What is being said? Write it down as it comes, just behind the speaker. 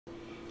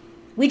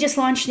We just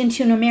launched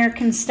into an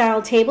American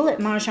style table at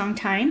Mahjong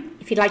time.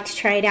 If you'd like to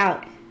try it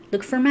out,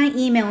 look for my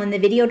email in the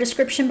video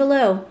description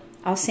below.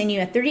 I'll send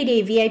you a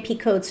 30-day VIP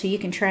code so you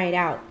can try it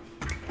out.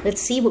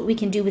 Let's see what we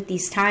can do with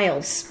these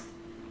tiles.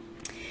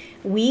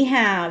 We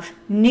have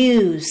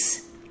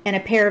news and a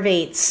pair of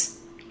eights.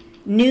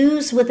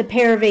 News with a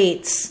pair of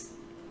eights.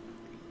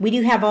 We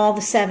do have all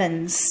the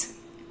sevens.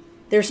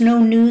 There's no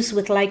news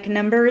with like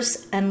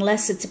numbers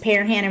unless it's a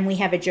pair hand and we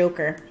have a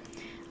joker.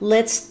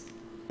 Let's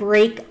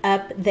break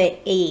up the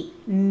 8.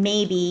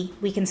 Maybe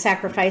we can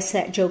sacrifice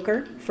that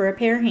joker for a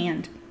pair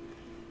hand.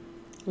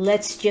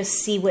 Let's just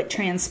see what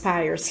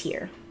transpires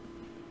here.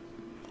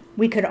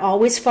 We could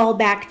always fall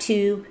back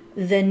to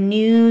the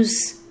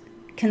news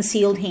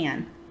concealed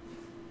hand.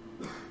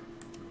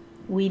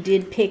 We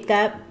did pick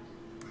up,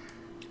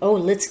 oh,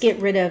 let's get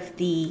rid of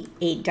the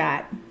 8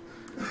 dot.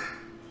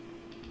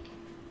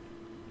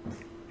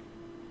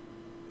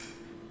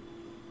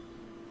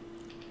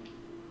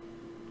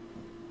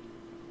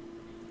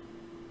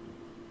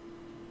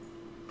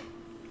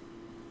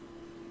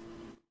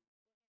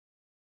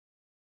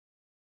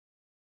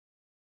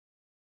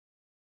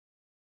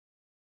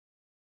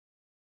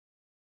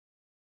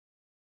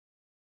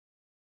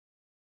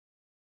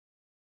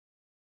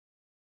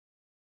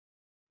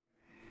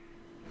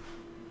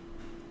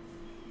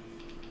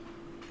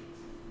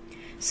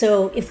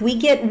 So if we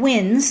get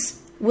wins,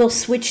 we'll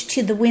switch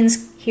to the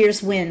wins.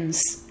 Here's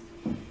wins.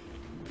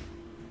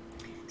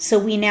 So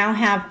we now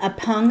have a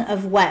pung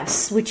of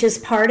west, which is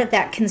part of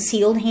that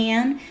concealed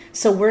hand.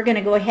 So we're going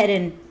to go ahead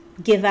and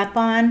give up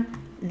on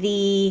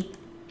the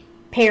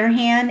pair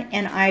hand,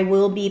 and I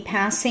will be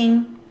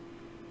passing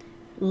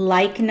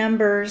like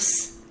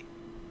numbers,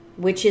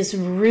 which is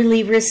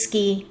really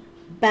risky,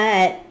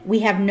 but we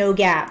have no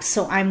gaps,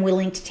 so I'm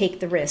willing to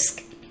take the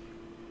risk.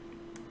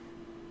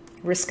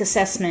 Risk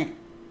assessment.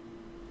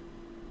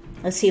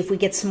 Let's see if we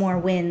get some more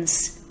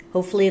wins.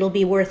 Hopefully it'll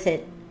be worth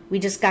it. We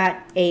just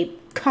got a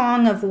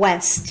Kong of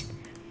West.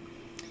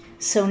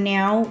 So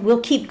now we'll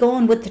keep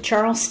going with the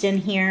Charleston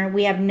here.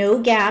 We have no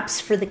gaps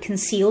for the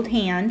concealed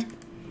hand.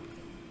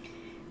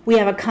 We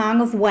have a Kong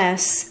of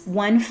West,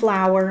 1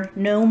 flower,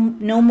 no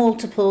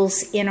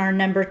multiples in our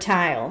number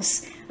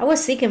tiles. I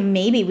was thinking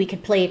maybe we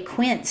could play a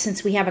quint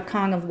since we have a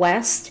Kong of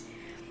West,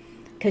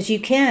 because you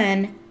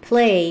can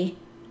play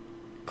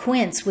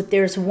quints with,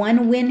 there's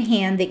one win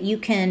hand that you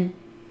can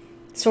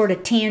sort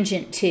of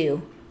tangent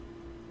to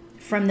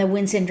from the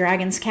Winds and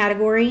Dragons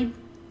category.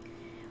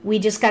 We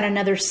just got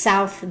another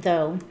south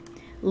though.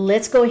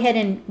 Let's go ahead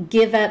and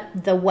give up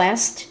the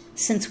west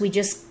since we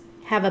just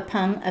have a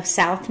pung of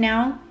south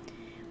now.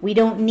 We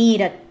don't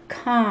need a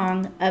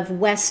Kong of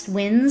west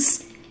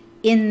winds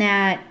in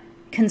that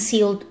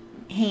concealed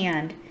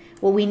hand.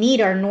 What we need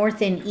are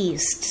north and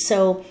east.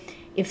 So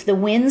if the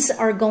winds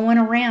are going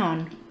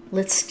around,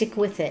 let's stick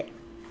with it.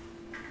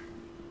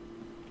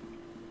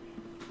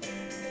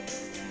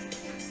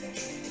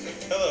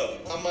 Hello,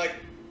 I'm Mike.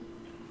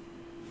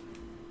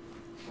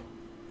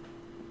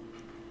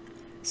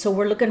 So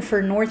we're looking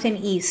for north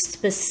and east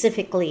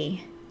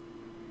specifically.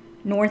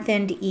 North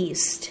and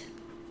east.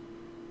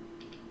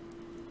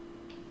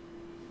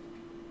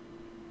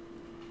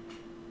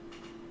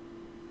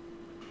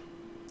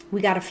 We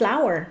got a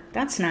flower.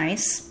 That's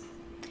nice.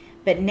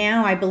 But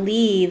now I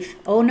believe,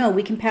 oh no,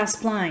 we can pass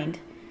blind.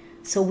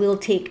 So we'll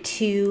take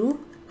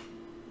 2.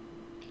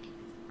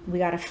 We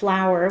got a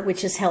flower,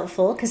 which is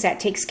helpful because that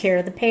takes care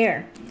of the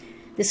pair.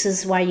 This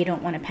is why you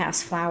don't want to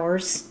pass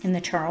flowers in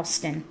the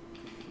Charleston.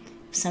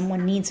 If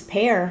someone needs a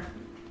pair,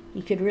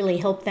 you could really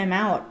help them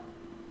out.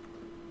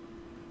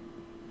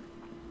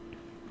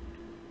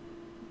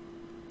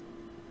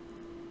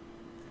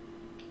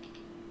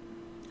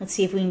 Let's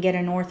see if we can get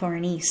a north or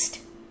an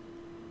east.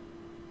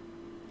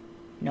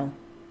 No.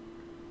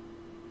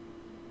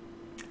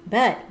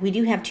 But we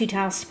do have 2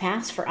 tiles to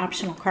pass for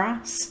optional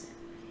cross.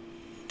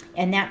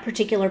 And that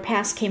particular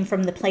pass came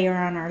from the player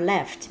on our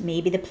left.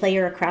 Maybe the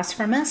player across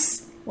from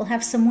us will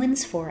have some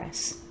wins for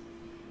us.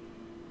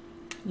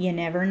 You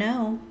never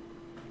know.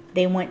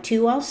 They want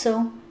 2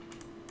 also.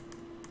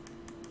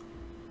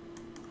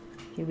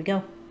 Here we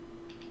go.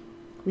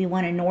 We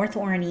want a north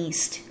or an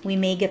east. We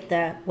may get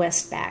the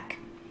west back.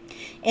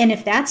 And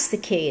if that's the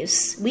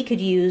case, we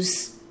could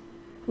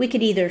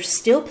either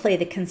still play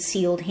the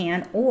concealed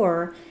hand,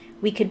 or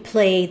we could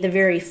play the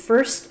very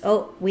first,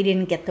 oh, we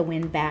didn't get the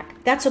win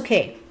back. That's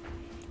okay.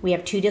 We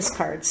have 2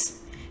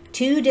 discards.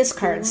 2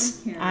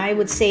 discards. I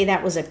would say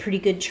that was a pretty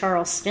good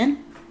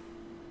Charleston.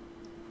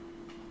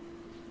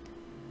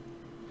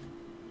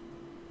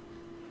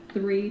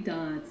 3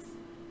 dots.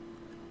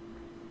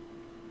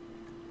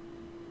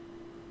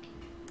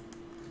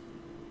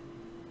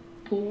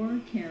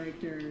 4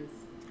 characters.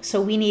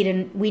 So we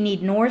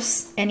need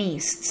norths and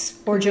easts,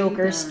 or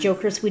jokers.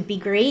 Jokers would be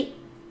great.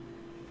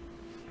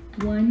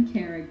 1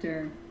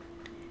 character.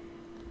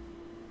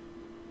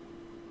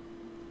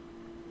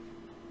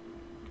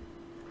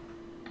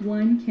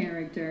 1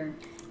 character.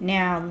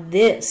 Now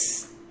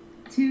this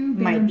 2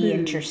 might be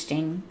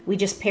interesting. We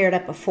just paired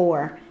up a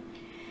 4.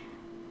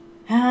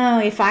 Oh,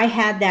 if I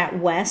had that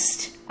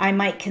west, I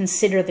might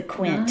consider the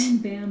quint. 9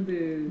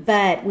 bamboos.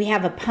 But we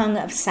have a pung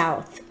of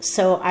south,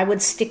 so I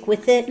would stick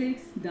with it.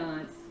 6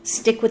 dots.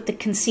 Stick with the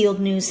concealed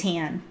news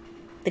hand.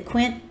 The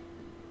quint,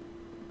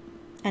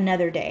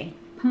 another day.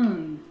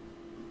 Pung.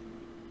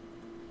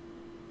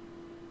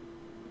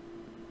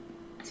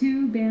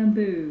 2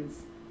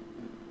 bamboos.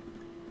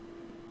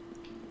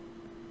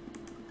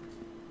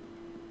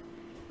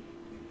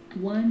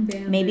 One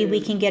bamboo. Maybe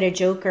we can get a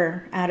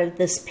joker out of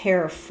this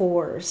pair of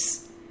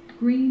fours.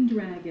 Green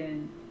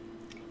dragon.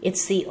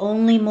 It's the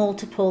only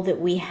multiple that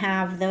we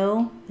have,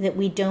 though, that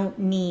we don't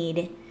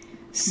need.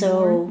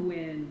 So, North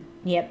wind.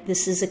 yep,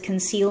 this is a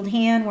concealed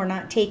hand. We're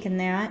not taking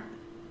that.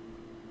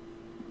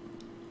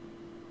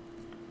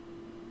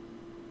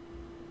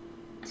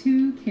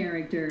 2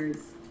 characters.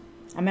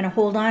 I'm going to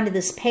hold on to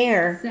this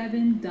pair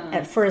 7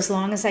 dots. for as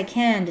long as I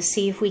can to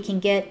see if we can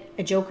get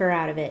a joker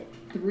out of it.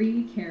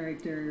 3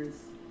 characters.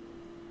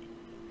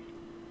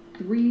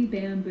 3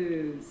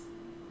 bamboos.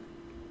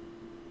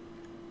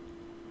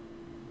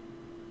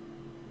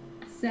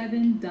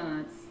 7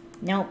 dots.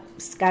 Nope,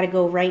 it's got to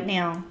go right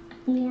now.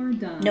 4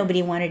 dots.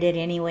 Nobody wanted it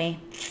anyway.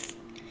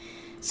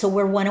 So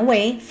we're one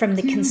away from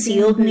the 2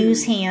 concealed bamboos.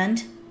 news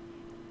hand.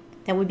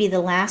 That would be the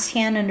last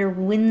hand under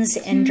winds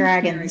and 2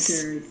 dragons.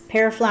 characters.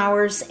 Pair of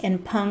flowers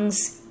and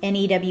pungs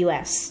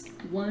NEWS.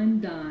 1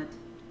 dot.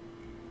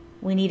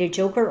 We need a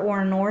joker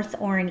or a north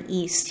or an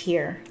east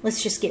here.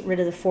 Let's just get rid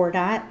of the 4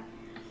 dot.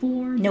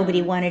 4 Nobody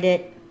dots. wanted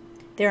it.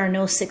 There are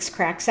no 6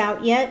 cracks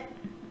out yet.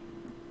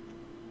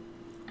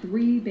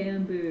 3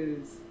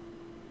 bamboos.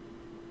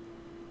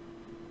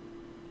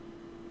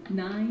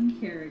 9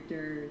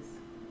 characters.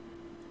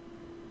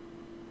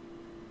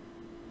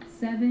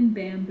 7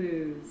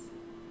 bamboos.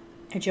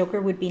 A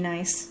joker would be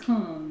nice.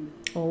 Kong.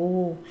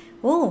 Oh,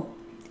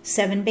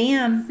 7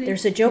 bam. 6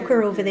 There's a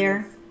joker over there.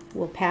 characters.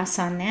 We'll pass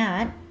on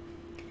that.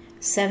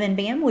 7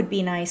 bam would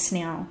be nice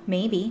now.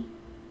 Maybe.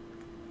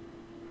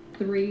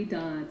 3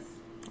 dots.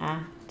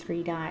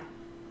 3 dot.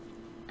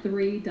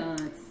 3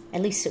 dots.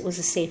 At least it was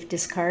a safe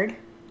discard.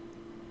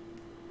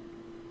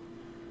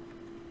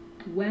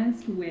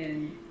 West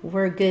wind.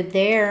 We're good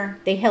there.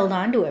 They held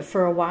on to it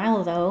for a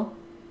while, though.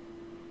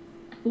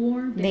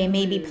 4 bamboos. They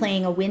may be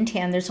playing a wind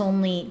hand. There's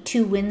only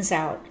 2 winds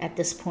out at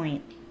this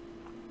point.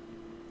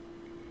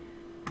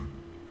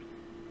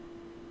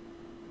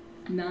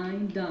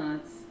 9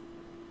 dots.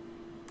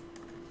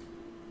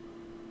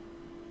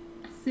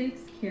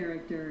 6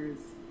 characters.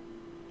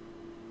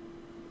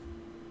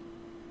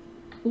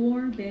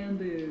 4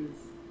 bamboos.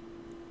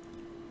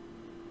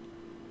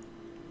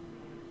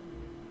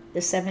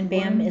 The 7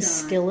 bam 1 is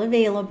dot. still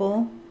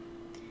available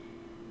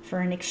for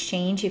an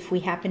exchange if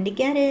we happen to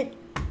get it.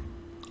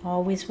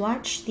 Always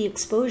watch the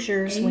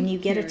exposures. When 8 you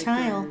get a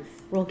tile,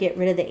 characters. we'll get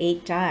rid of the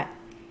 8 dot.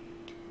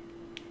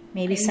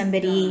 Maybe 8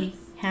 somebody dots.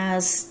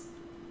 has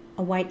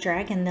a white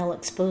dragon. They'll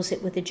expose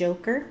it with a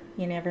joker.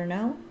 You never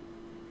know.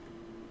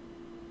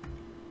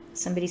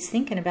 Somebody's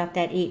thinking about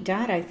that 8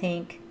 dot, I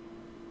think.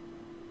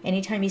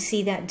 Anytime you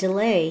see that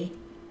delay,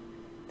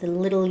 the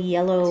little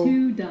yellow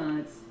 2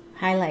 dots.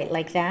 highlight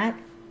like that,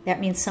 that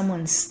means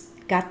someone's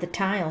got the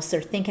tiles.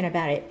 They're thinking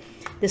about it.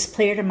 This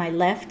player to my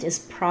left is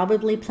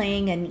probably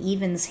playing an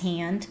evens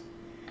hand,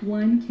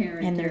 1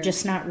 character. and they're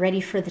just not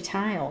ready for the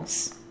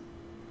tiles.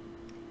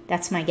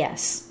 That's my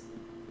guess.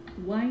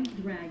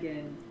 White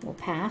dragon. We'll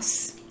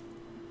pass.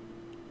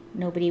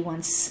 Nobody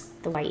wants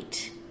the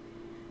white.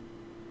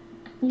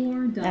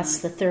 4 dots. That's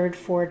the third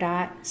 4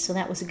 dot, so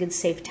that was a good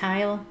safe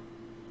tile.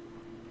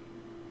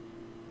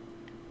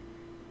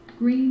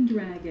 Green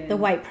dragon. The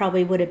white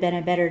probably would have been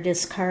a better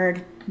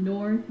discard.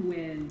 North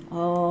wind.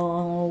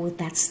 Oh,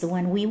 that's the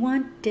one we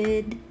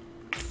wanted.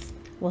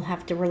 We'll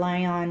have to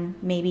rely on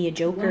maybe a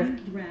joker.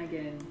 White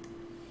dragon.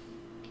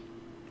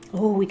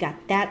 Oh, we got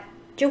that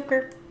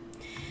joker.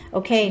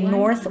 Okay, White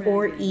north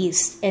or dragon.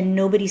 east, and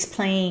nobody's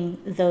playing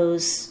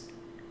those.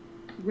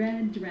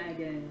 Red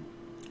dragon.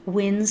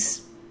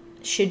 Winds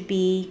should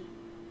be,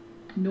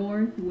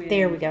 North wind.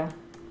 there we go,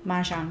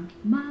 Mahjong.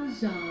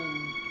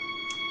 Mahjong.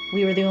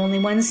 We were the only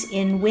ones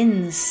in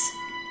winds,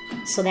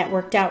 so that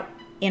worked out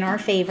in our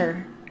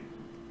favor.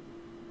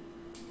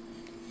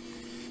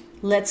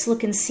 Let's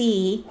look and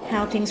see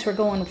how things were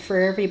going for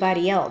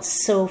everybody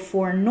else. So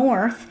for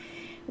north,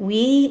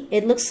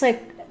 it looks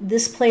like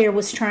this player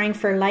was trying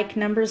for like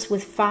numbers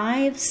with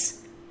 5s,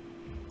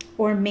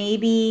 or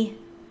maybe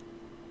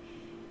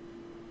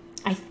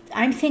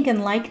I'm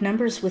thinking like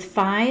numbers with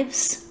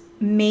 5s,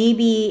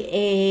 maybe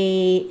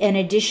an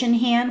addition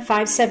hand,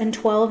 5, 7,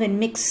 12 in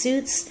mixed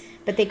suits,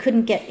 but they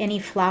couldn't get any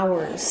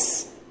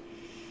flowers.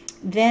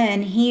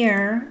 Then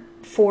here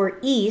for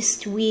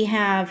east, we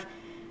have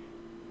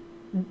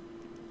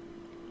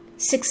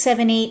 6,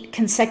 7, 8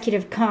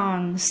 consecutive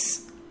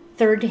Kongs,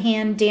 third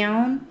hand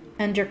down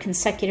under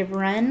consecutive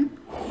run.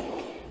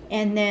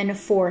 And then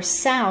for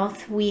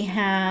south, we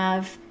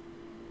have,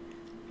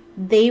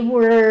 they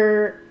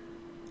were,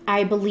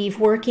 I believe,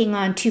 working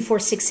on 2, 4,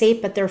 6,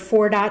 8, but their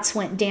 4 dots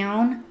went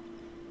down.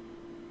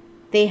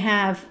 They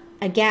have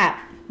a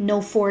gap,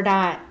 no 4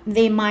 dot.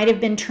 They might have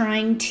been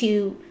trying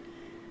to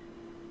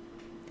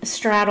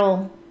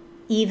straddle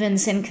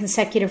evens and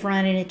consecutive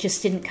run, and it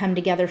just didn't come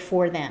together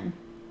for them.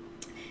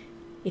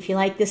 If you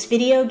like this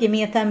video, give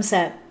me a thumbs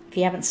up. If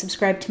you haven't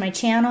subscribed to my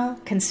channel,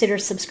 consider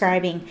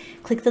subscribing.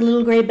 Click the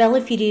little gray bell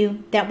if you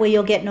do. That way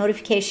you'll get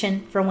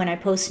notification for when I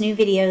post new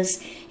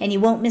videos, and you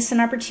won't miss an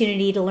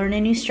opportunity to learn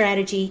a new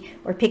strategy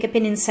or pick up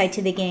an insight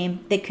to the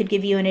game that could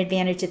give you an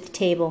advantage at the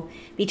table.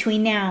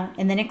 Between now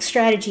and the next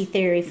strategy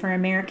theory for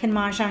American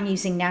Mahjong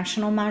using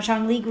National Mah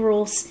Jongg League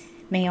rules,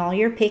 may all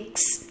your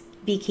picks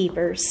be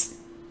keepers.